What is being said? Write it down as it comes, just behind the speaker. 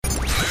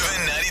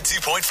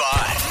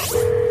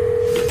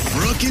92.5.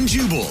 Brooke and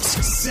Jubal's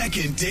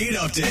second date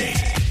update.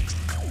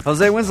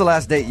 Jose, when's the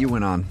last date you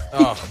went on?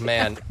 Oh,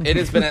 man. It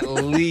has been at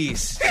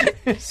least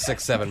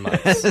 6-7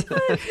 months.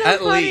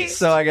 At least.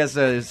 So I guess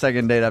a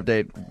second date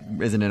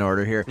update isn't in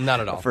order here.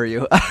 Not at all. For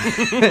you.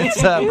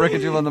 It's Brooke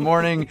and Jubal in the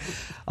morning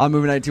on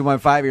Moving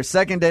 92.5. Your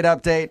second date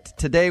update.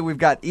 Today we've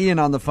got Ian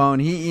on the phone.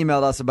 He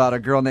emailed us about a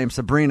girl named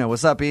Sabrina.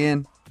 What's up,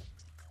 Ian?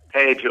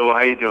 Hey, Joe.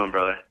 How you doing,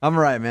 brother? I'm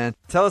all right, man.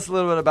 Tell us a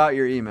little bit about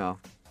your email.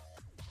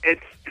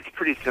 It's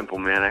pretty simple,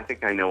 man. I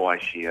think I know why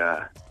she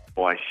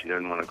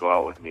doesn't want to go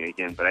out with me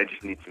again, but I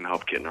just need some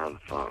help getting her on the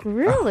phone.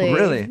 Really?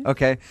 Really?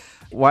 Okay.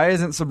 Why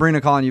isn't Sabrina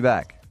calling you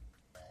back?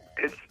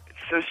 It's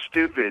so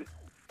stupid.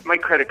 My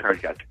credit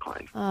card got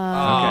declined.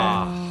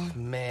 Oh,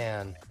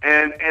 man.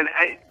 And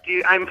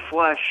I'm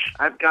flush.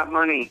 I've got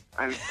money.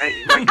 I've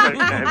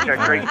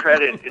got great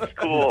credit. It's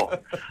cool.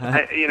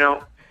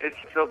 It's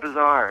so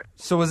bizarre.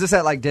 So was this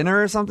at like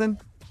dinner or something?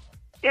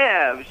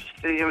 Yeah,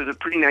 it was a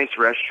pretty nice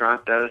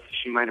restaurant, though, so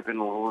she might have been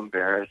a little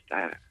embarrassed.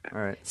 All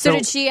right. So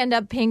did she end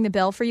up paying the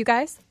bill for you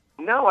guys?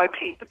 No, I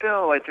paid the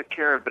bill. I took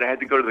care of it, but I had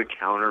to go to the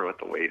counter with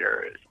the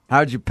waiter.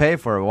 How'd you pay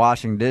for it?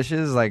 Washing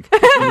dishes? Like,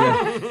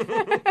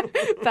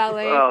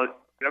 Ballet. Well,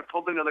 I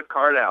pulled another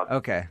card out.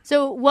 Okay.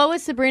 So what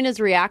was Sabrina's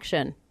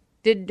reaction?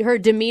 Did her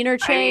demeanor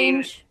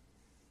change?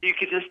 You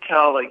could just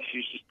tell, like, she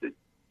was just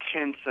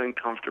tense,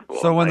 uncomfortable.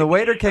 So when the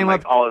waiter came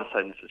up, all of a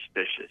sudden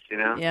suspicious, you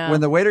know? Yeah. when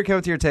the waiter came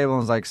to your table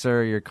and was like,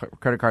 "Sir, your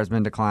credit card's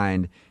been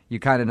declined," you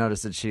kind of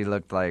noticed that she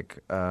looked like,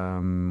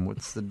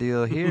 "What's the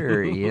deal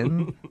here,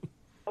 Ian?"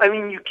 I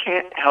mean, you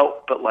can't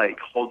help but, like,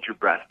 hold your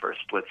breath for a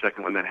split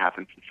second when that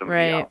happens to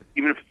somebody Right. else,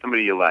 even if it's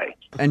somebody you like.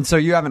 And so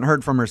you haven't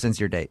heard from her since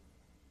your date.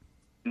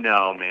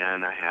 No,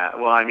 man, I have.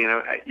 Well, I mean,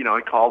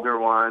 I called her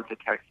once, I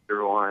texted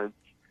her once,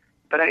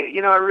 but I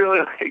really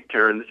liked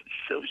her, and this is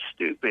so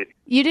stupid.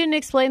 You didn't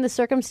explain the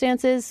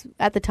circumstances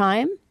at the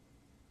time?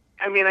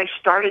 I mean, I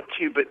started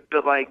to, but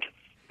like,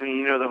 I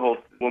mean, the whole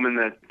woman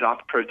that doth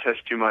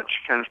protest too much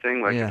kind of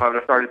thing. Like, Yeah. if I would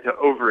have started to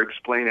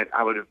over-explain it,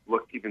 I would have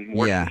looked even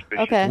more Yeah.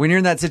 suspicious. Okay. When you're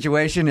in that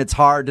situation, it's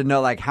hard to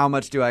know, like, how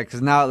much do I,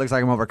 because now it looks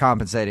like I'm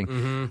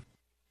overcompensating.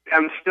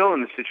 I'm still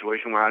in the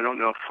situation where I don't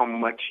know how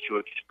much to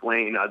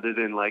explain other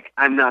than, like,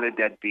 I'm not a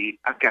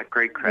deadbeat. I've got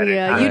great credit.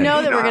 Yeah, you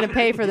know that we're going to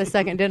pay for the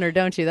second dinner,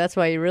 don't you? That's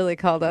why you really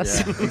called us.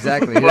 Yeah,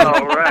 exactly. Yeah.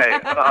 Well,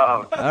 right.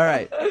 All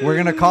right. We're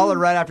going to call it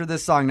right after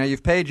this song. Now,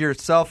 you've paid your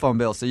cell phone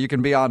bill, so you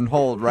can be on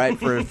hold, right,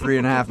 for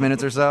 3.5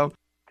 minutes or so?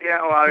 Yeah,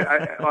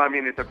 I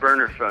mean, it's a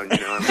burner phone,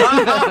 you know. All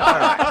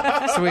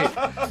right. Sweet.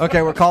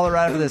 Okay, we'll call it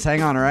right after this.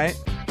 Hang on, all right?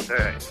 All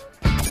right.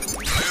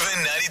 Moving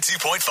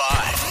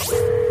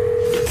 92.5.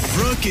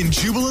 Brooke and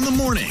Jubal in the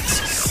mornings.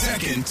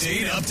 Second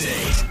date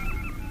update.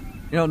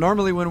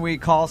 Normally when we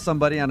call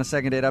somebody on a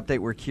second date update,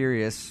 we're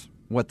curious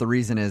what the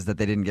reason is that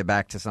they didn't get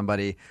back to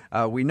somebody.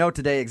 We know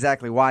today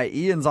exactly why.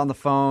 Ian's on the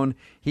phone.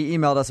 He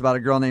emailed us about a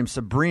girl named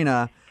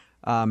Sabrina.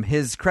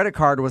 His credit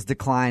card was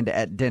declined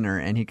at dinner,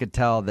 and he could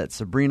tell that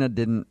Sabrina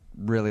didn't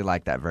really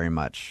like that very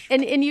much.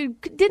 And you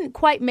didn't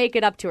quite make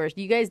it up to her.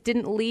 You guys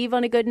didn't leave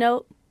on a good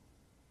note?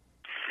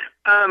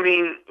 I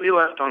mean, we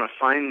left on a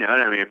fine note.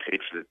 I mean, I paid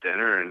for the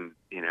dinner, and,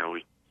 we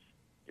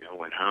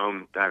went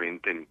home. I mean,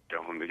 didn't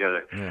go home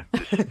together. Yeah.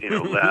 Just,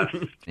 left.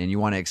 And you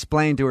want to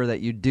explain to her that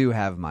you do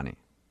have money.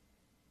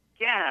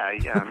 Yeah.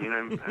 I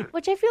mean,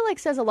 Which I feel like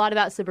says a lot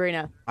about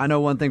Sabrina. I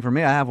know one thing for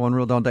me. I have one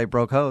rule: don't date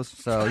broke hoes.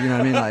 So, you know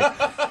what I mean? Like,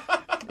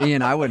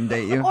 Ian, I wouldn't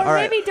date you. Or All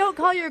right. maybe don't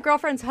call your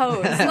girlfriend's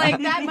hose.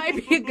 Like, that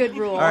might be a good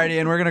rule. All right,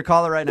 Ian, we're going to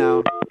call it right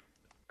now.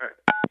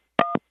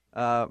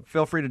 All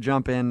Feel free to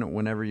jump in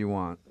whenever you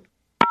want.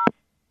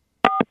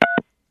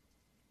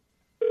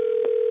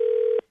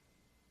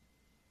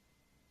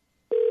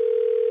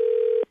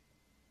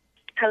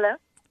 Hello,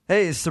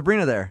 Hey, is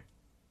Sabrina there?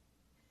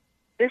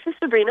 this is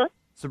Sabrina.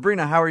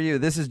 Sabrina, how are you?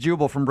 This is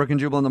Jubal from Brooke and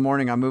Jubal in the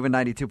morning. I'm moving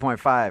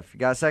 92.5. You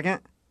got a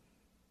second?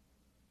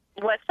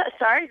 What's that?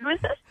 Sorry, who is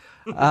this?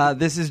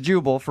 This is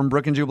Jubal from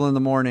Brooke and Jubal in the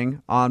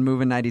morning on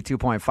moving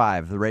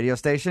 92.5, the radio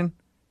station.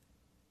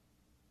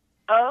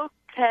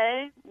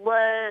 Okay,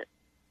 what?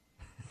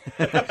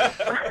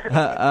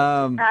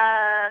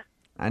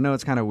 I know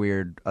it's kind of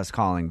weird us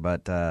calling,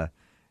 but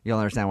you'll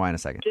understand why in a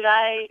second. Did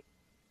I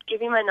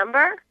give you my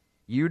number?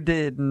 You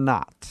did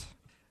not.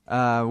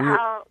 I'm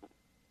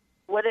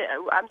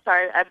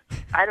sorry,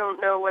 I don't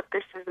know what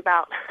this is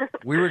about.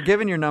 We were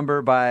given your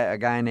number by a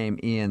guy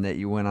named Ian that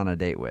you went on a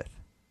date with.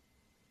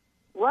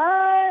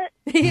 What?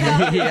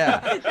 Yeah.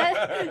 Yeah.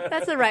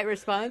 That's the right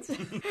response.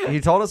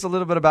 He told us a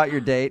little bit about your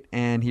date,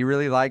 and he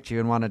really liked you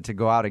and wanted to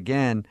go out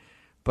again,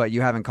 but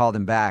you haven't called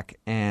him back,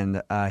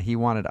 and he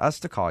wanted us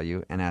to call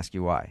you and ask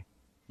you why.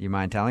 You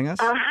mind telling us?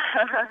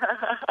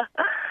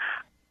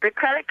 The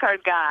credit card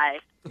guy.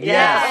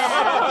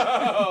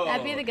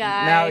 That'd be the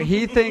guy. Now,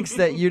 he thinks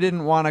that you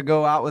didn't want to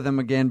go out with him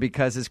again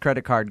because his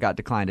credit card got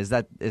declined. Is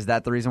that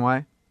the reason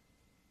why?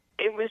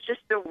 It was just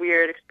a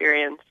weird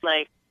experience.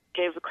 Like,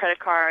 gave a credit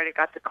card, it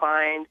got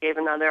declined. Gave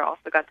another,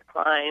 also got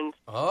declined.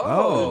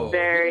 Oh.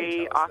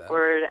 Very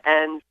awkward.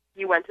 And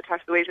he went to talk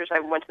to the waitress. I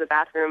went to the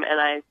bathroom,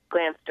 and I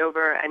glanced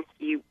over, and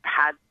he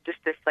had just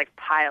this, like,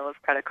 pile of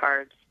credit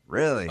cards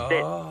Really?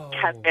 that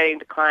kept getting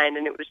declined,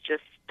 and it was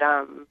just,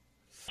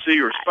 So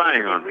you were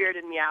spying on it me.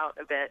 weirded me out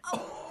a bit.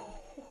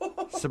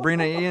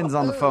 Sabrina, Ian's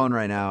on the phone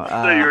right now.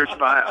 So you were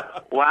spying.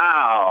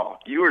 Wow.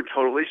 You were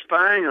totally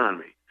spying on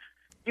me.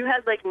 You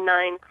had, like,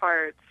 9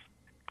 cards.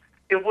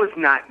 It was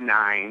not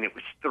 9. It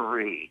was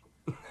 3.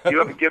 You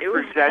have a gift for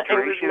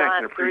exaggeration. I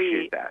can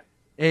appreciate that.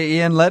 Hey,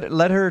 Ian,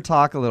 let her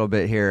talk a little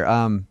bit here.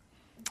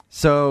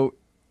 So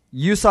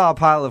you saw a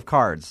pile of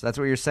cards. That's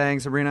what you're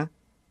saying, Sabrina?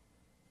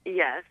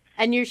 Yes.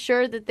 And you're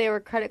sure that they were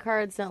credit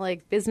cards, not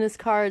like business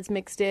cards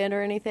mixed in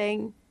or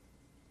anything?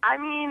 I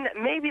mean,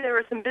 maybe there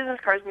were some business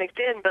cards mixed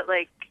in, but,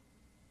 like,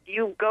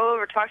 you go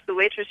over, talk to the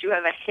waitress, you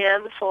have a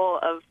handful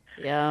of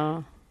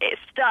Yeah.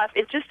 stuff.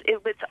 It's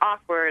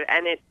awkward,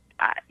 and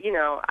I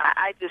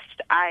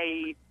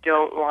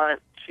don't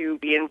want to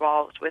be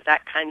involved with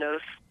that kind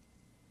of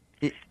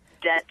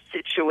debt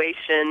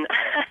situation.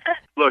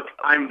 Look,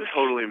 I'm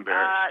totally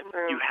embarrassed.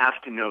 You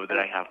have to know that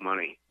I have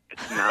money.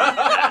 It's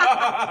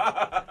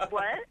not.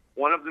 What?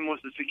 One of them was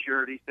the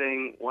security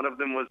thing. One of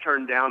them was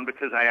turned down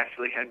because I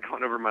actually had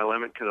gone over my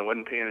limit because I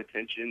wasn't paying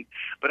attention.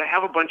 But I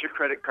have a bunch of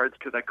credit cards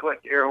because I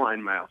collect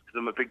airline miles because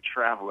I'm a big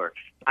traveler.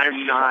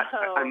 I'm not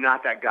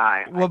that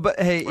guy. Well, but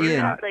hey,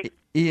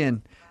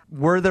 Ian,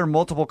 were there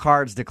multiple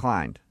cards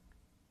declined?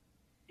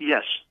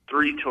 Yes,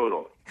 3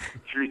 total.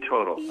 3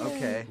 total.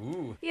 Okay.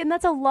 Ian,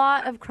 that's a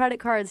lot of credit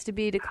cards to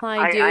be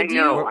declined, dude. I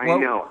know.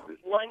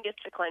 One gets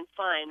declined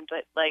fine,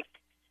 but, like,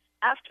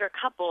 after a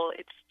couple,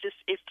 it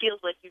feels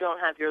like you don't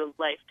have your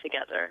life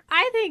together.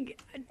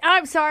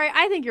 I'm sorry,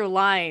 I think you're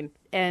lying,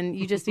 and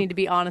you just need to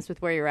be honest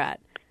with where you're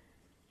at.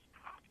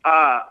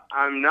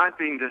 I'm not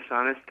being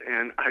dishonest,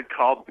 and I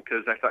called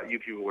because I thought you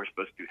people were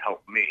supposed to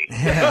help me.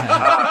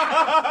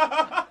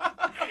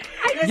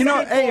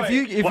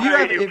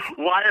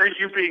 Why are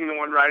you being the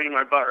one riding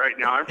my butt right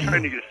now? I'm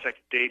trying to get a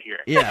second date here.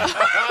 Yeah.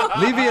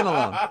 Leave Ian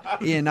alone.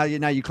 Ian,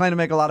 now you claim to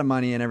make a lot of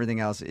money and everything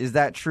else. Is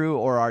that true,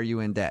 or are you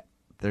in debt?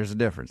 There's a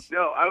difference.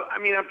 No, I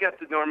mean, I've got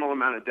the normal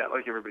amount of debt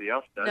like everybody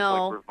else does,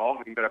 No. like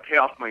revolving, but I pay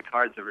off my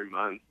cards every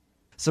month.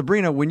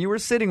 Sabrina, when you were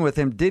sitting with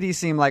him, did he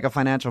seem like a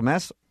financial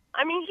mess?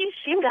 I mean, he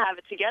seemed to have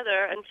it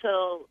together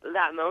until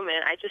that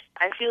moment.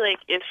 I feel like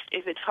if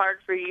it's hard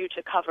for you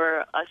to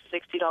cover a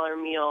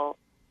 $60 meal,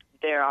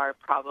 there are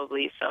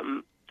probably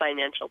some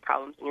financial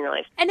problems in your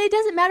life. And it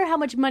doesn't matter how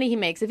much money he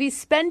makes. If he's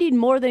spending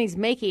more than he's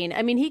making,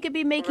 I mean, he could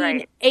be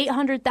making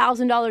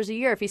 $800,000 a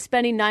year. If he's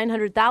spending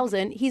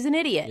 $900,000, he's an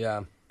idiot.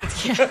 Yeah.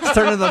 Let's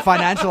turn to the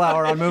financial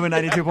hour on Moving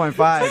 92.5.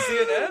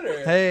 CNN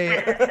or? Hey,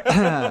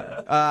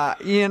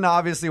 Ian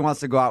obviously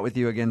wants to go out with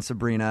you again,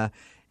 Sabrina.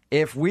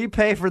 If we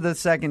pay for the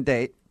second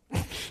date,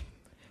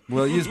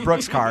 we'll use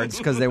Brooks cards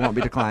because they won't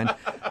be declined.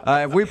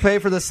 If we pay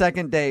for the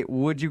second date,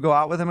 would you go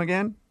out with him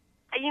again?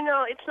 You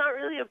know, it's not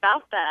really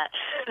about that.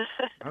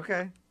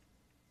 Okay.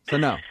 So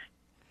no.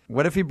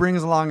 What if he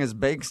brings along his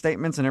bank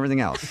statements and everything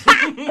else?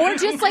 Or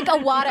just like a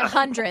wad of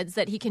hundreds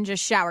that he can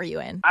just shower you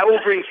in. I will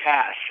bring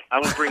cash.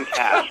 I'll have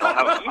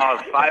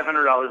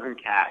 $500 in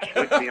cash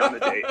with me on the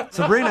date.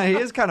 Sabrina, he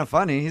is kind of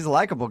funny. He's a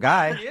likable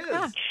guy. He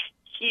is.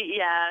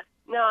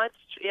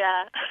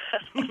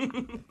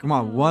 Come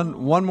on,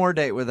 one more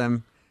date with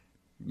him.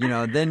 You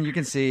know, then you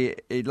can see,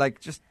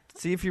 just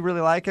see if you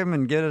really like him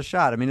and give it a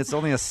shot. I mean, it's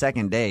only a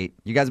second date.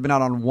 You guys have been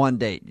out on one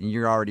date, and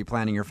you're already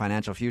planning your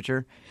financial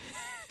future.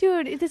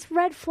 Dude, it's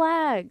red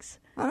flags.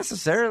 Not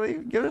necessarily.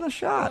 Give it a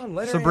shot. Come on,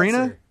 let her Sabrina?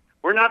 answer.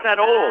 We're not that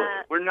old.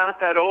 We're not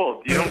that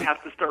old. You don't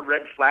have to start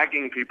red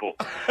flagging people.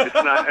 It's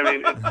not. I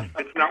mean,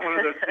 it's not one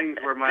of those things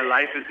where my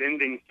life is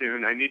ending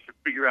soon. I need to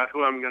figure out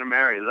who I'm going to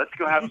marry. Let's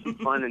go have some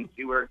fun and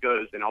see where it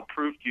goes, and I'll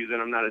prove to you that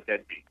I'm not a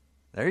deadbeat.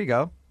 There you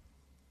go.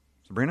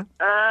 Sabrina?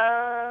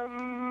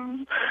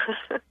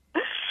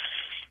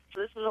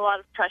 This is a lot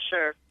of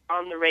pressure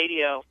on the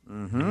radio.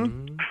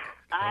 Mm-hmm.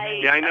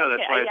 I know.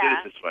 That's why I did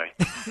it this way.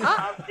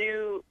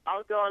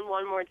 I'll go on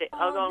one more date.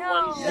 I'll go on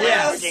one more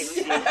date with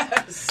you.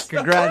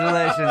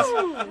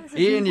 Congratulations.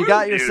 Ian, you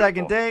got your Beautiful.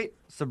 second date.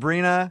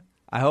 Sabrina,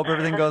 I hope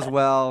everything goes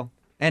well.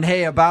 And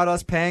hey, about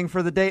us paying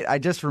for the date, I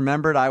just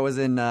remembered I was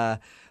in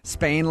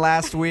Spain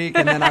last week,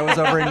 and then I was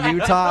over in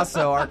Utah,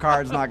 so our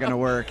card's not going to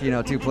work,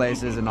 2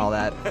 places and all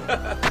that.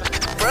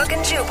 Brooke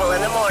and Jubal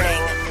in the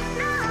morning.